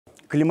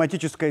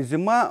Климатическая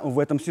зима в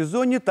этом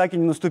сезоне так и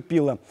не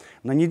наступила.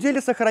 На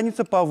неделе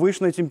сохранится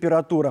повышенная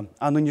температура,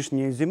 а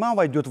нынешняя зима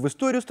войдет в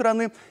историю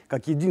страны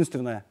как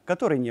единственная,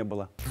 которой не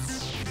было.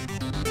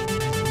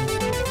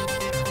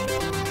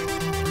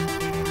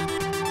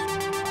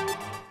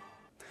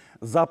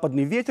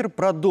 Западный ветер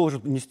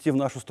продолжит нести в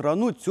нашу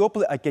страну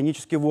теплый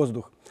океанический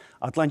воздух.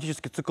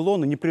 Атлантические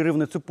циклоны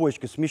непрерывной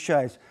цепочкой,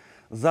 смещаясь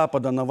с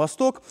запада на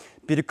восток,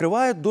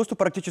 перекрывают доступ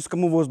к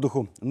арктическому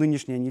воздуху.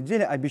 Нынешняя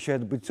неделя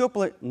обещает быть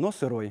теплой, но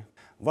сырой.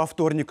 Во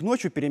вторник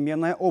ночью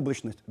переменная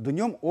облачность,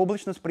 днем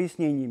облачно с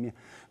прояснениями.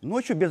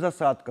 Ночью без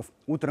осадков,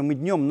 утром и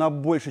днем на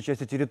большей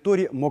части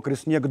территории мокрый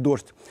снег,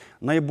 дождь.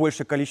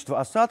 Наибольшее количество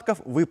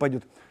осадков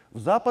выпадет в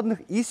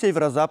западных и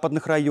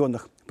северо-западных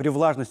районах. При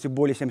влажности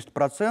более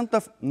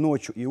 70%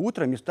 ночью и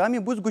утром местами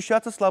будет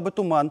сгущаться слабый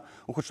туман,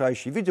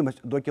 ухудшающий видимость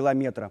до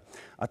километра.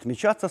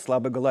 Отмечаться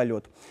слабый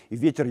гололед.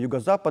 Ветер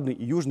юго-западный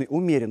и южный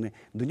умеренный.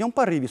 Днем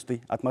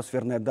порывистый,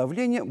 атмосферное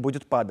давление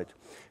будет падать.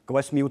 К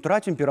 8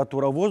 утра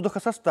температура воздуха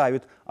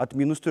составит от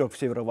 -3 в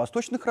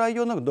северо-восточных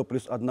районах до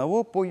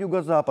 +1 по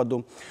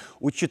юго-западу.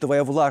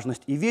 Учитывая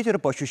влажность и ветер,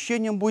 по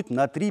ощущениям будет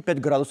на 3-5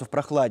 градусов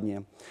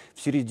прохладнее.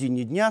 В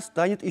середине дня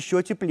станет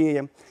еще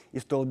теплее. И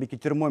столбики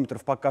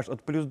термометров покажут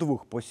от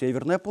 +2 по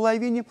северной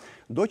половине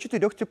до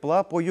 4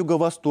 тепла по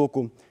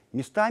юго-востоку.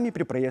 Местами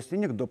при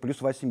прояснениях до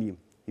 +8.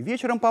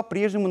 Вечером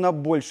по-прежнему на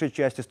большей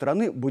части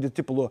страны будет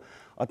тепло.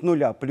 От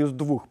 0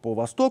 +2 по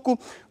востоку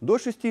до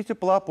 6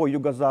 тепла по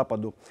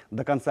юго-западу.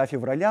 До конца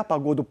февраля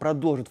погоду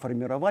продолжит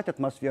формировать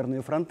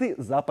атмосферные фронты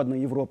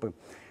Западной Европы.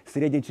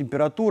 Средняя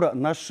температура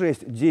на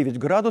 6-9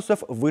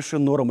 градусов выше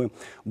нормы.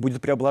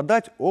 Будет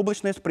преобладать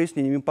облачная с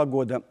прояснениями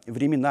погода.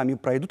 Временами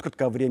пройдут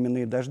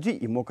кратковременные дожди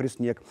и мокрый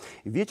снег.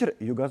 Ветер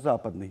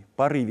юго-западный,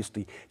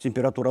 порывистый.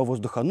 Температура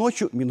воздуха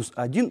ночью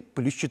 -1,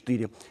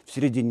 +4. В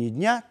середине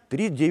дня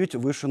 3-9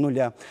 выше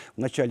нуля. В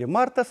начале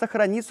марта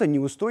сохранится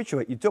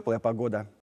неустойчивая и теплая погода.